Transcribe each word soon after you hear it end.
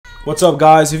What's up,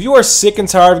 guys? If you are sick and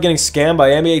tired of getting scammed by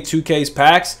NBA 2K's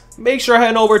packs, make sure to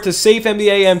head over to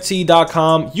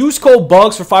safenbamt.com. Use code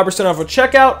BUGS for 5% off at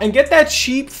checkout and get that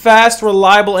cheap, fast,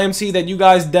 reliable MC that you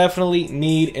guys definitely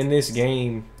need in this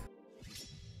game.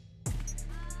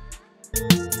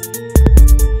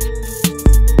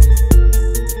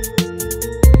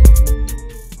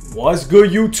 What's good,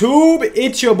 YouTube?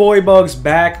 It's your boy Bugs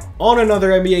back on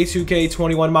another NBA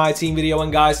 2K21 My Team video.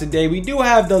 And guys, today we do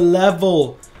have the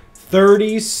level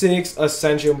 36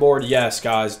 Ascension board. Yes,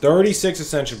 guys, 36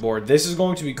 Ascension board. This is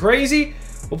going to be crazy.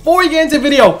 Before we get into the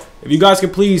video, if you guys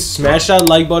could please smash that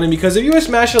like button, because if you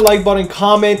smash the like button,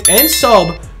 comment, and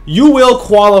sub, you will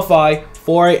qualify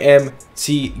for a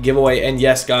MT giveaway. And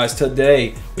yes, guys,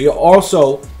 today we are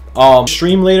also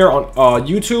stream later on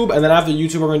YouTube, and then after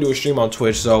YouTube we're going to do a stream on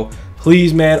Twitch. So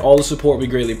please, man, all the support we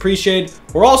greatly appreciate.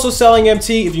 We're also selling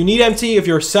MT. If you need MT, if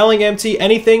you're selling MT,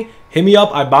 anything, hit me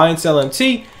up. I buy and sell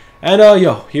MT. And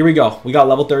yo, here we go. We got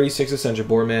level 36 Ascension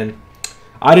board, man.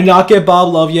 I did not get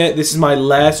Bob Love yet. This is my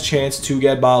last chance to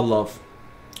get Bob Love.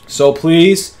 So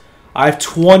please, I have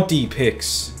 20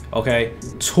 picks, okay?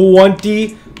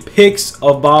 20 picks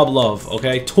of Bob Love,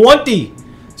 okay? 20!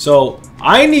 So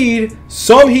I need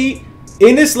some heat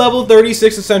in this level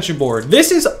 36 Ascension board. This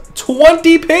is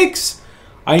 20 picks.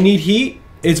 I need heat.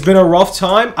 It's been a rough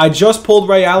time. I just pulled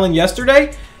Ray Allen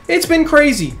yesterday. It's been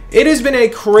crazy. It has been a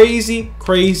crazy,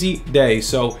 crazy day.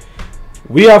 So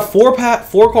we have four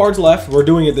cards left. We're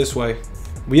doing it this way.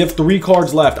 We have 3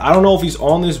 cards left. I don't know if he's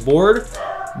on this board,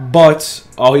 but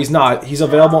oh, he's not. He's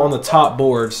available on the top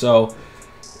board. So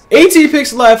 18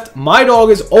 picks left. My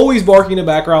dog is always barking in the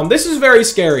background. This is very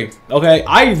scary. Okay,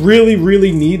 I really,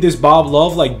 really need this Bob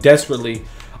Love, like, desperately.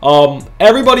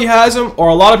 Everybody has him, or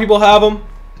a lot of people have him,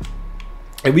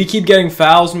 and we keep getting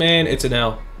fouls, man. It's an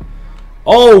L.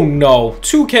 Oh no,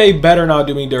 2K better not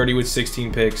do me dirty with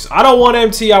 16 picks. I don't want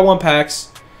MT, I want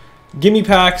packs. Give me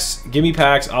packs, give me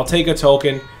packs. I'll take a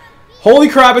token. Holy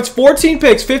crap, it's 14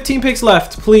 picks, 15 picks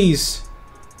left, please.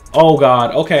 Oh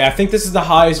god, okay, I think this is the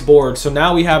highest board, so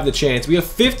now we have the chance. We have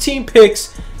 15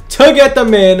 picks to get the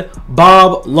man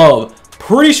Bob Love.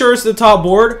 Pretty sure it's the top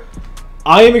board.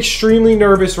 I am extremely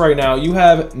nervous right now. You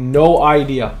have no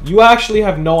idea. You actually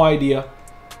have no idea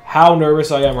how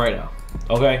nervous I am right now.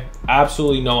 Okay,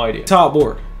 absolutely no idea. Top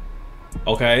board.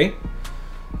 Okay.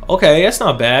 Okay, that's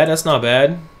not bad. That's not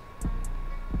bad.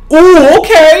 Ooh,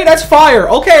 okay, that's fire.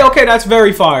 Okay, okay, that's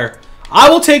very fire. I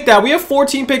will take that. We have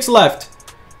 14 picks left.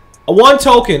 1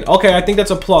 token. Okay, I think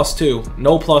that's a plus too.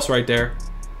 No plus right there.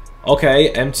 Okay,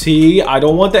 MT. I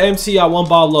don't want the MT. I want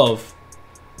Bob Love.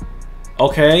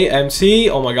 Okay, MT.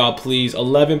 Oh my god, please.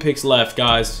 11 picks left,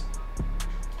 guys.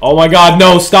 Oh my god,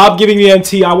 no. Stop giving me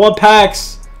MT. I want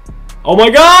packs. Oh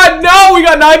my god, no! We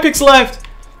got 9 picks left.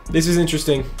 This is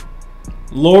interesting.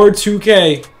 Lord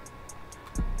 2K.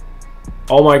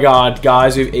 Oh my god,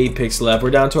 guys, we have 8 picks left. We're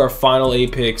down to our final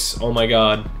 8 picks. Oh my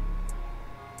god.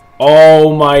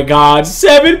 Oh my god,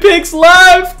 7 picks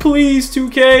left! Please,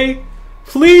 2K.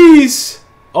 Please.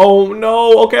 Oh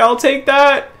no. Okay, I'll take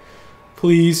that.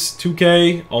 Please,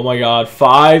 2K. Oh my god,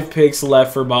 5 picks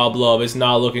left for Bob Love. It's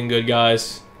not looking good,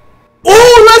 guys.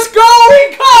 Oh, let's go!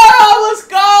 We got it! Let's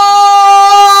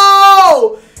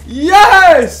go!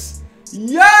 Yes!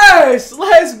 Yes!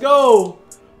 Let's go!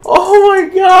 Oh my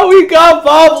god, we got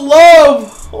Bob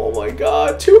Love! Oh my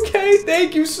god, 2K,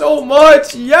 thank you so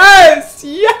much! Yes!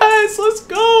 Yes! Let's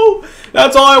go!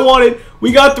 That's all I wanted.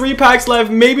 We got 3 packs left.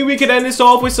 Maybe we could end this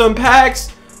off with some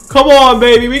packs. Come on,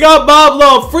 baby. We got Bob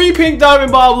Love. Free pink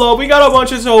diamond Bob Love. We got a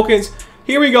bunch of tokens.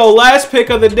 Here we go. Last pick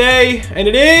of the day. And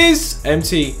it is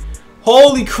MT.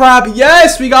 Holy crap,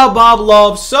 yes, we got Bob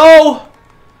Love. So,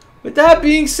 with that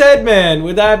being said, man,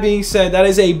 with that being said, that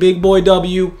is a big boy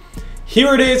W.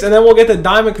 Here it is, and then we'll get the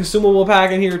diamond consumable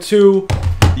pack in here too.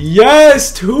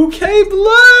 Yes, 2K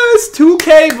blessed.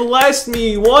 2K blessed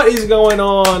me. What is going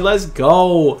on? Let's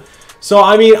go. So,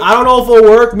 I mean, I don't know if it'll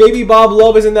work. Maybe Bob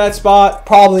Love is in that spot.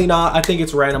 Probably not. I think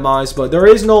it's randomized, but there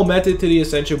is no method to the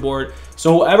Ascension board.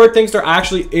 So whoever thinks there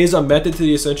actually is a method to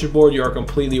the Ascension board, you are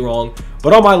completely wrong.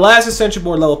 But on my last Ascension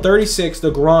board, level 36, the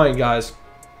grind, guys,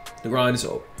 the grind is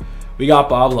over. We got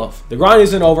Bob Love. The grind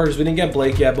isn't over because we didn't get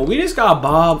Blake yet, but we just got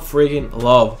Bob friggin'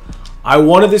 Love. I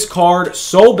wanted this card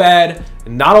so bad.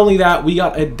 And not only that, we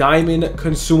got a diamond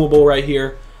consumable right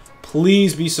here.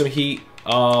 Please be some heat.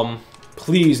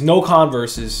 Please, no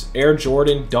Converses. Air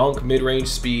Jordan, dunk, mid-range,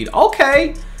 speed.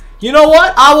 Okay. You know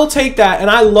what? I will take that, and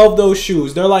I love those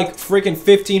shoes. They're like freaking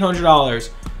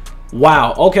 $1,500.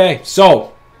 Wow. Okay,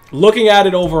 so looking at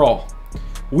it overall,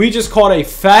 we just caught a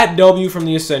fat W from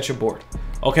the Ascension board.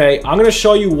 Okay, I'm going to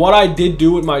show you what I did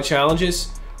do with my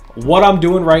challenges. what I'm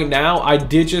doing right now, I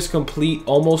did just complete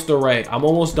almost the Ray. I'm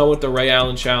almost done with the Ray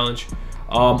Allen challenge.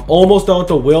 Almost done with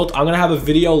the Wilt. I'm going to have a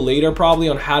video later probably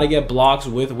on how to get blocks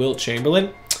with Wilt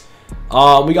Chamberlain.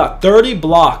 We got 30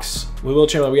 blocks with Wilt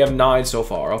Chamberlain. We have 9 so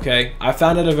far, okay? I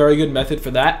found it a very good method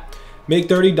for that. Make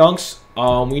 30 dunks.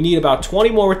 We need about 20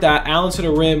 more with that. Allen to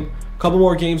the rim. A couple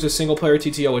more games of single player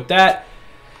TTO with that.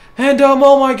 And,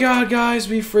 oh my god, guys,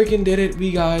 we freaking did it.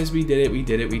 We did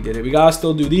it. We gotta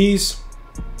still do these.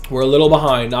 We're a little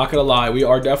behind, not gonna lie. We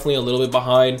are definitely a little bit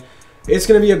behind. It's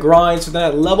gonna be a grind. So then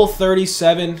at level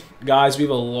 37, guys, we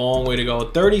have a long way to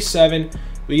go. 37,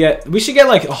 we should get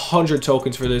like 100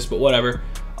 tokens for this, but whatever.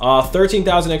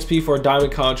 13,000 XP for a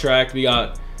diamond contract. We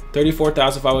got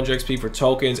 34,500 XP for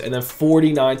tokens, and then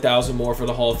 49,000 more for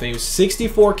the Hall of Fame.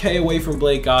 64K away from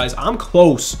Blake, guys. I'm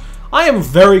close. I am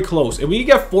very close. If we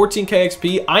get 14K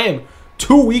XP, I am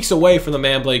 2 weeks away from the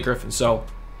man Blake Griffin. So,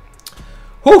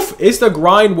 woof, is the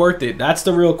grind worth it? That's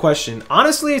the real question.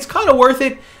 Honestly, it's kind of worth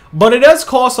it, but it does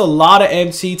cost a lot of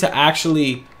MT to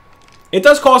actually... It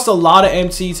does cost a lot of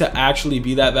MT to actually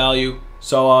be that value.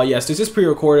 So, yes, this is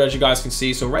pre-recorded, as you guys can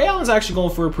see. So, Ray Allen's actually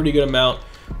going for a pretty good amount.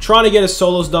 Trying to get his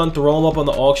solos done, throw them up on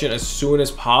the auction as soon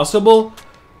as possible.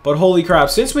 But holy crap,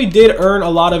 since we did earn a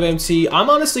lot of MT,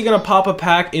 I'm honestly going to pop a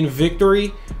pack in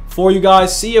victory for you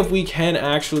guys. See if we can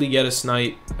actually get a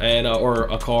snipe and or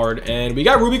a card. And we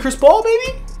got Ruby Chris Paul,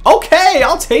 baby. Okay,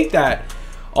 I'll take that.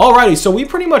 Alrighty, so we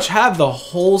pretty much have the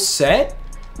whole set.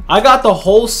 I got the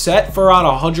whole set for around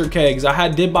 100K because I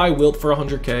did buy Wilt for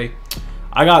 100K.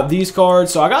 I got these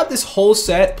cards, so I got this whole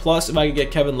set, plus if I could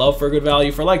get Kevin Love for a good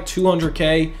value for like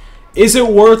 200K. Is it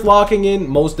worth locking in?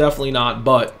 Most definitely not,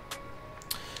 but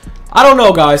I don't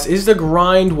know, guys. Is the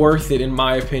grind worth it, in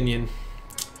my opinion?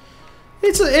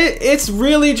 It's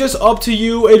really just up to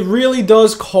you. It really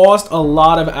does cost a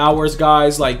lot of hours,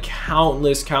 guys, like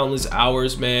countless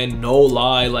hours, man. No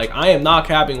lie, like I am not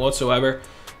capping whatsoever.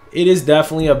 It is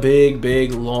definitely a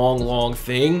big, long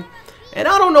thing. And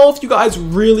I don't know if you guys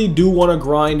really do want to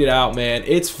grind it out, man.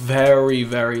 It's very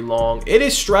long. It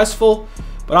is stressful.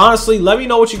 But honestly, let me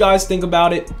know what you guys think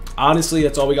about it. Honestly,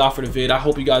 that's all we got for the vid. I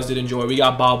hope you guys did enjoy. We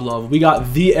got Bob Love. We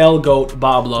got the L GOAT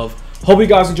Bob Love. Hope you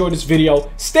guys enjoyed this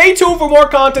video. Stay tuned for more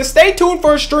content. Stay tuned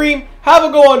for a stream. Have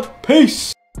a good one.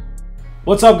 Peace.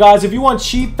 What's up, guys? If you want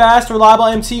cheap, fast, reliable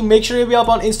MT, make sure to be up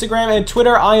on Instagram and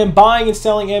Twitter. I am buying and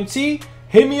selling MT.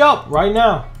 Hit me up right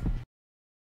now.